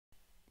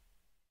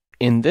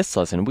In this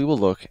lesson, we will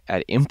look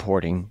at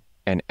importing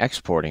and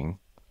exporting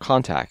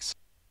contacts.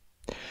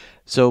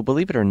 So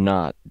believe it or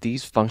not,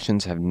 these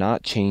functions have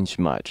not changed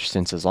much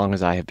since as long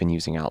as I have been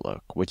using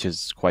Outlook, which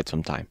is quite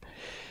some time.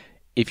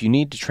 If you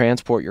need to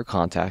transport your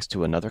contacts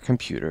to another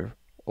computer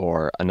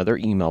or another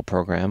email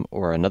program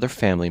or another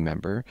family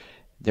member,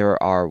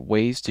 there are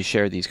ways to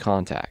share these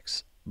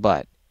contacts.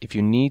 But if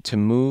you need to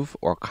move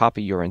or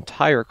copy your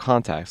entire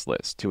contacts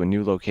list to a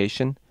new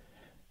location,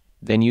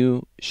 then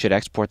you should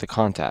export the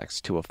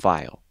contacts to a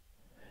file.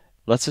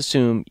 Let's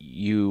assume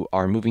you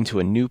are moving to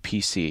a new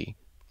PC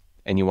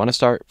and you want to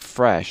start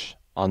fresh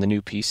on the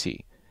new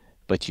PC,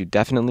 but you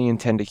definitely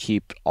intend to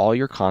keep all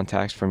your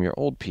contacts from your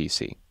old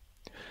PC.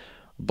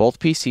 Both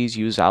PCs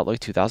use Outlook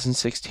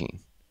 2016.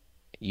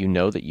 You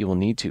know that you will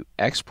need to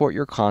export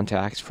your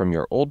contacts from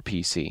your old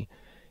PC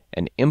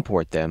and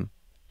import them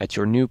at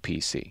your new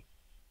PC.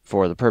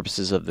 For the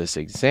purposes of this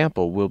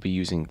example, we'll be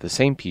using the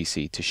same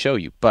PC to show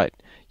you, but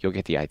you'll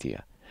get the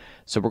idea.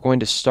 So we're going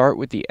to start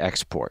with the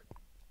export.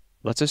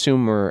 Let's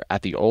assume we're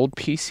at the old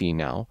PC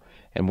now,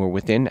 and we're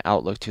within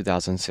Outlook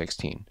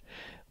 2016.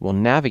 We'll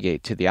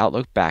navigate to the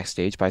Outlook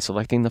Backstage by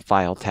selecting the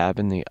File tab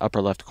in the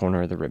upper left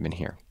corner of the ribbon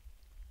here.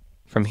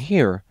 From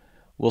here,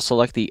 we'll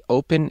select the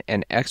Open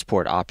and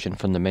Export option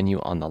from the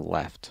menu on the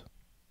left.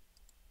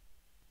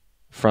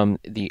 From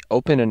the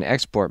Open and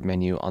Export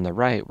menu on the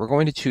right, we're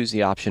going to choose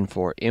the option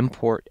for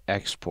Import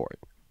Export.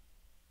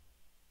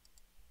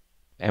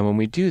 And when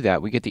we do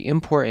that, we get the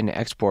Import and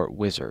Export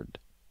wizard.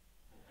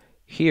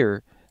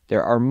 Here,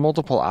 there are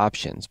multiple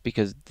options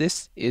because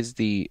this is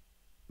the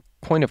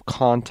point of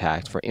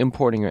contact for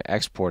importing or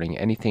exporting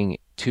anything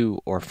to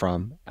or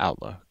from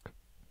Outlook.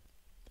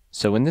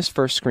 So in this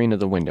first screen of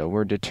the window,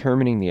 we're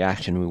determining the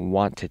action we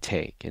want to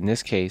take. In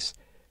this case,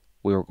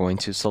 we are going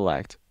to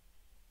select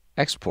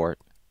Export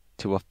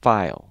to a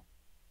file,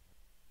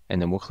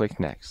 and then we'll click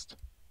Next.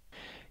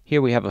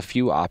 Here we have a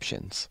few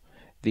options.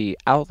 The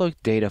Outlook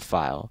data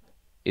file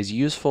is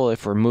useful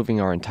if we're moving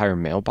our entire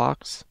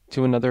mailbox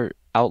to another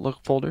Outlook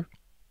folder,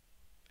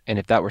 and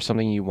if that were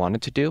something you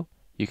wanted to do,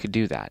 you could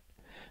do that.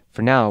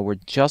 For now, we're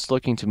just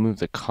looking to move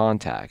the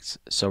contacts,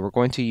 so we're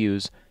going to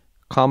use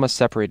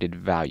comma-separated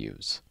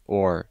values,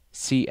 or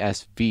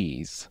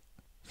CSVs,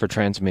 for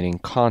transmitting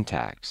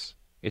contacts.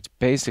 It's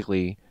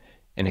basically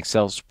an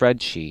Excel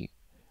spreadsheet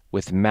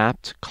with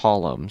mapped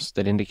columns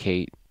that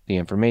indicate the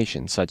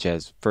information, such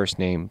as first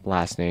name,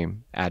 last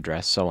name,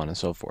 address, so on and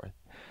so forth.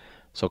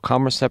 So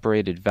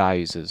comma-separated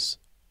values is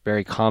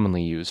very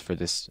commonly used for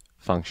this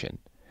function.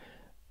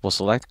 We'll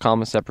select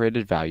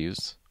comma-separated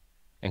values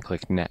and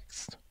click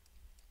Next.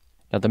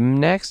 Now the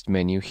next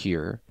menu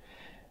here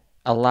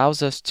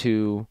allows us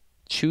to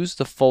choose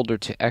the folder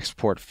to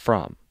export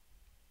from.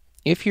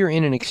 If you're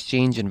in an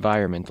Exchange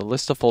environment, the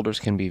list of folders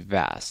can be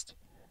vast.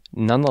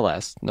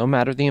 Nonetheless, no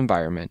matter the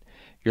environment,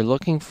 you're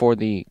looking for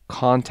the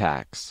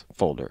Contacts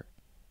folder,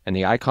 and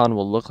the icon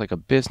will look like a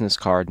business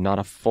card, not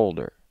a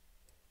folder.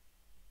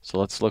 So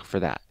let's look for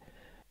that.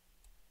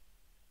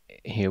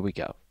 Here we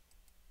go.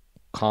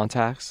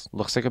 Contacts,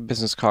 looks like a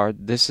business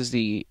card. This is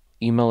the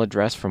email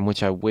address from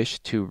which I wish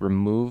to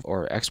remove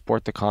or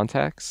export the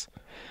contacts.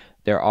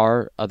 There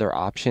are other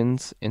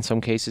options in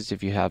some cases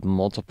if you have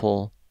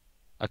multiple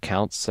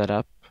accounts set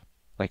up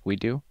like we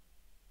do.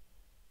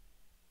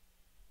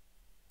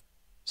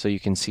 So you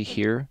can see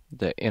here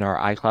that in our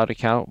iCloud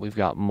account, we've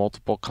got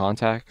multiple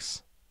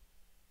contacts.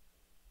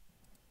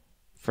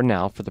 For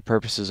now, for the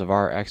purposes of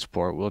our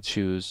export, we'll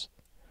choose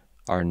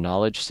our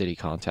Knowledge City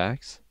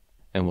contacts,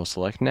 and we'll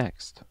select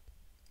Next.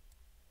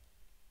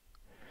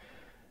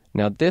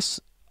 Now this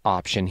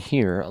option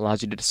here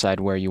allows you to decide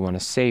where you want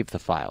to save the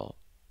file.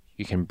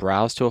 You can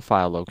browse to a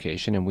file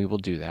location, and we will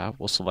do that.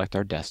 We'll select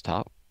our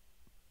desktop.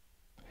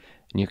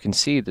 And you can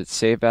see that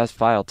Save As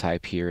file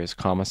type here is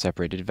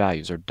comma-separated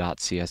values, or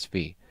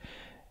 .csv.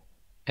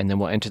 And then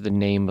we'll enter the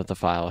name of the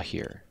file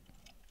here.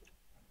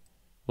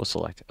 We'll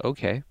select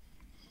OK.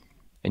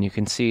 And you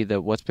can see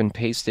that what's been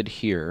pasted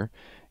here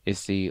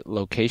is the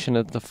location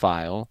of the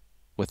file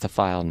with the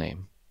file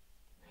name.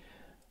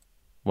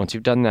 Once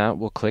you've done that,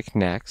 we'll click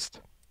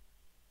Next.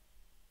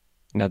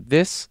 Now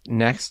this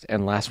next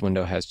and last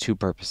window has two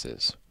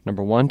purposes.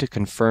 Number one, to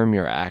confirm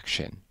your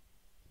action.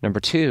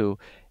 Number two,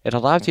 it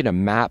allows you to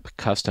map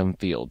custom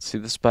fields. See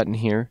this button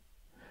here?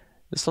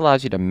 This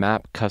allows you to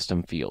map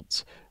custom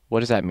fields. What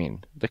does that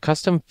mean? The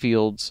custom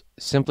fields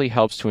simply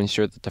helps to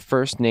ensure that the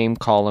first name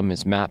column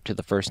is mapped to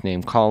the first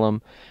name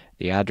column,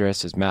 the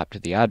address is mapped to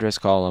the address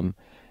column,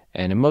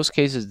 and in most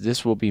cases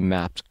this will be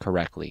mapped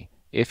correctly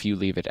if you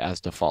leave it as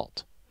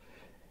default.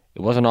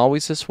 It wasn't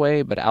always this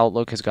way, but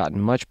Outlook has gotten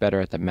much better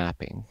at the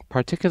mapping,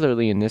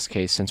 particularly in this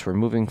case since we're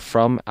moving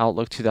from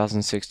Outlook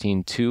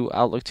 2016 to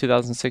Outlook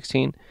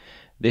 2016.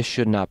 This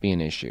should not be an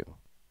issue.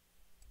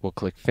 We'll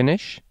click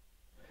Finish.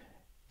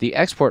 The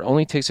export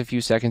only takes a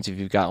few seconds if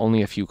you've got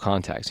only a few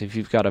contacts. If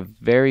you've got a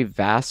very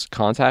vast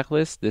contact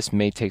list, this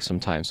may take some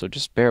time, so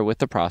just bear with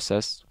the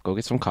process. Go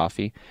get some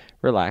coffee,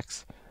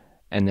 relax,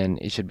 and then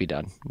it should be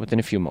done within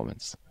a few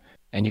moments.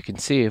 And you can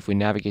see if we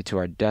navigate to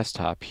our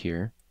desktop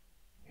here,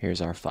 here's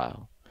our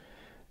file.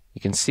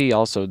 You can see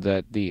also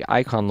that the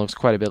icon looks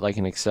quite a bit like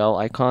an Excel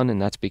icon,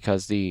 and that's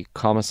because the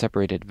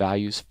comma-separated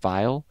values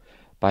file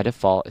by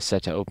default is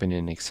set to open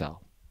in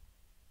Excel.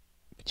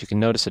 But you can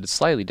notice that it's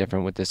slightly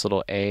different with this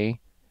little A,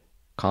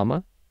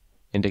 comma,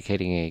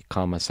 indicating a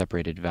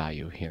comma-separated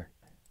value here.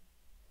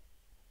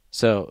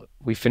 So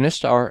we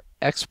finished our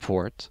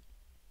export.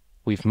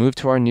 We've moved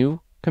to our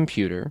new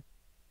computer.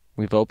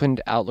 We've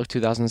opened Outlook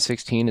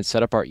 2016 and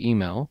set up our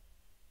email.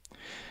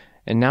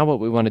 And now what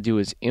we want to do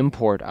is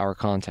import our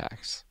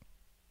contacts.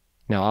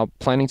 Now I'm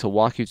planning to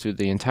walk you through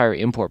the entire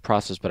import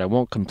process, but I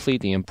won't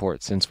complete the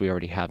import since we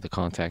already have the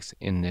contacts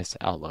in this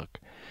Outlook.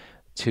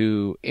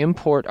 To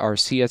import our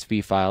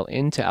CSV file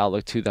into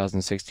Outlook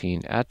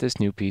 2016 at this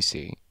new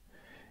PC,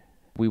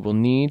 we will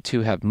need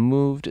to have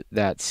moved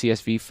that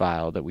CSV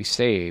file that we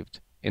saved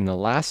in the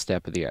last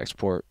step of the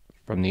export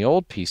from the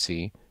old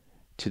PC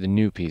to the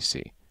new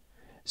PC.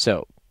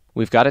 So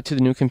we've got it to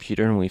the new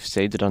computer and we've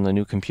saved it on the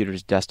new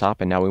computer's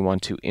desktop, and now we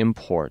want to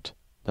import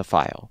the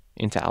file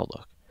into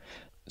Outlook.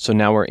 So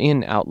now we're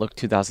in Outlook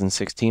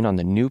 2016 on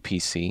the new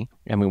PC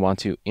and we want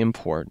to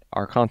import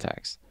our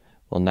contacts.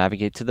 We'll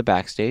navigate to the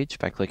backstage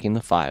by clicking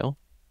the file.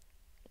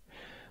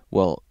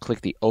 We'll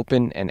click the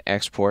Open and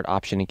Export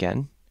option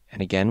again,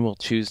 and again we'll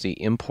choose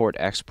the Import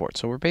Export.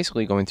 So we're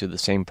basically going through the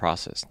same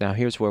process. Now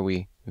here's where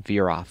we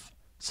veer off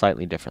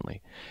slightly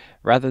differently.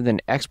 Rather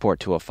than export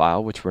to a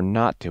file, which we're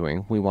not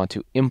doing, we want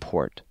to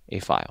import a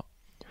file.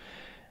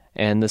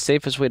 And the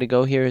safest way to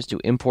go here is to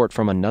import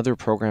from another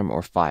program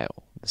or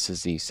file. This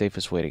is the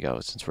safest way to go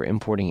since we're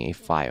importing a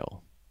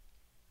file.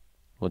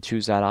 We'll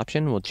choose that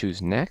option. We'll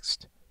choose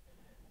Next.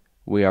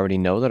 We already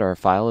know that our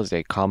file is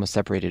a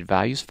comma-separated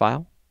values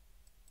file.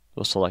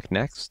 We'll select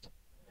Next.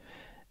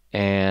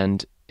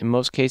 And in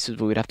most cases,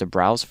 we would have to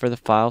browse for the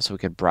file, so we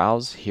could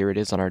browse. Here it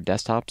is on our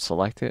desktop.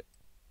 Select it.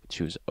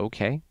 Choose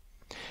OK.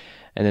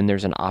 And then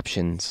there's an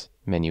Options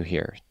menu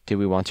here. Do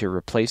we want to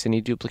replace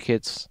any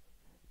duplicates?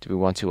 Do we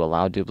want to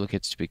allow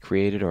duplicates to be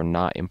created or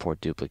not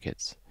import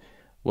duplicates?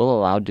 We'll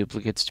allow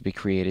duplicates to be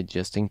created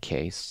just in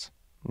case,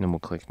 and then we'll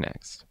click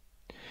Next.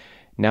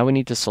 Now we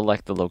need to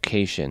select the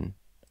location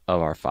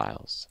of our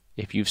files.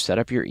 If you've set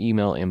up your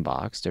email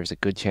inbox, there's a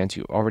good chance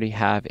you already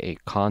have a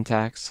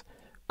contacts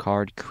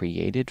card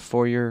created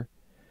for your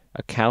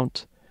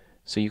account.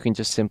 So you can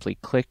just simply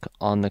click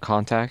on the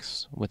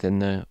contacts within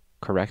the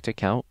correct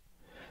account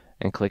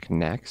and click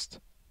Next.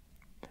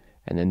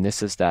 And then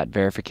this is that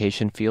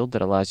verification field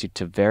that allows you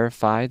to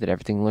verify that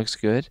everything looks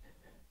good.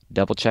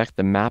 Double check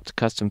the mapped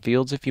custom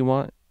fields if you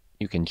want.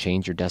 You can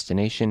change your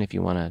destination if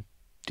you want to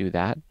do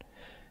that.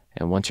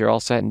 And once you're all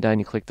set and done,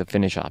 you click the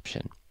Finish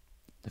option.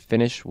 The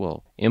Finish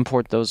will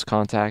import those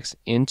contacts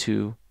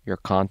into your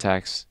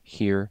contacts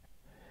here,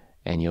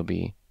 and you'll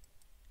be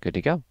good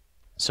to go.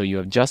 So you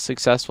have just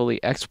successfully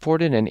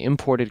exported and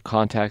imported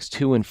contacts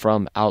to and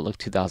from Outlook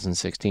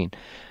 2016.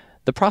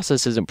 The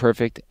process isn't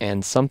perfect,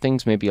 and some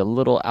things may be a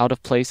little out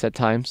of place at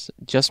times.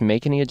 Just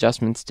make any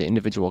adjustments to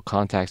individual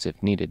contacts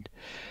if needed.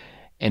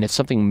 And if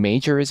something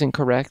major isn't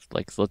correct,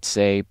 like let's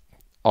say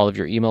all of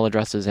your email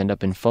addresses end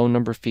up in phone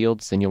number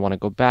fields, then you'll want to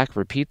go back,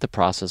 repeat the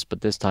process,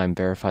 but this time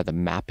verify the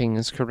mapping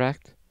is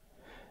correct,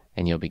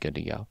 and you'll be good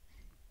to go.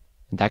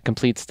 And that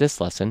completes this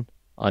lesson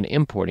on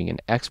importing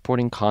and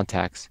exporting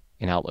contacts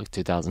in Outlook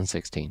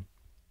 2016.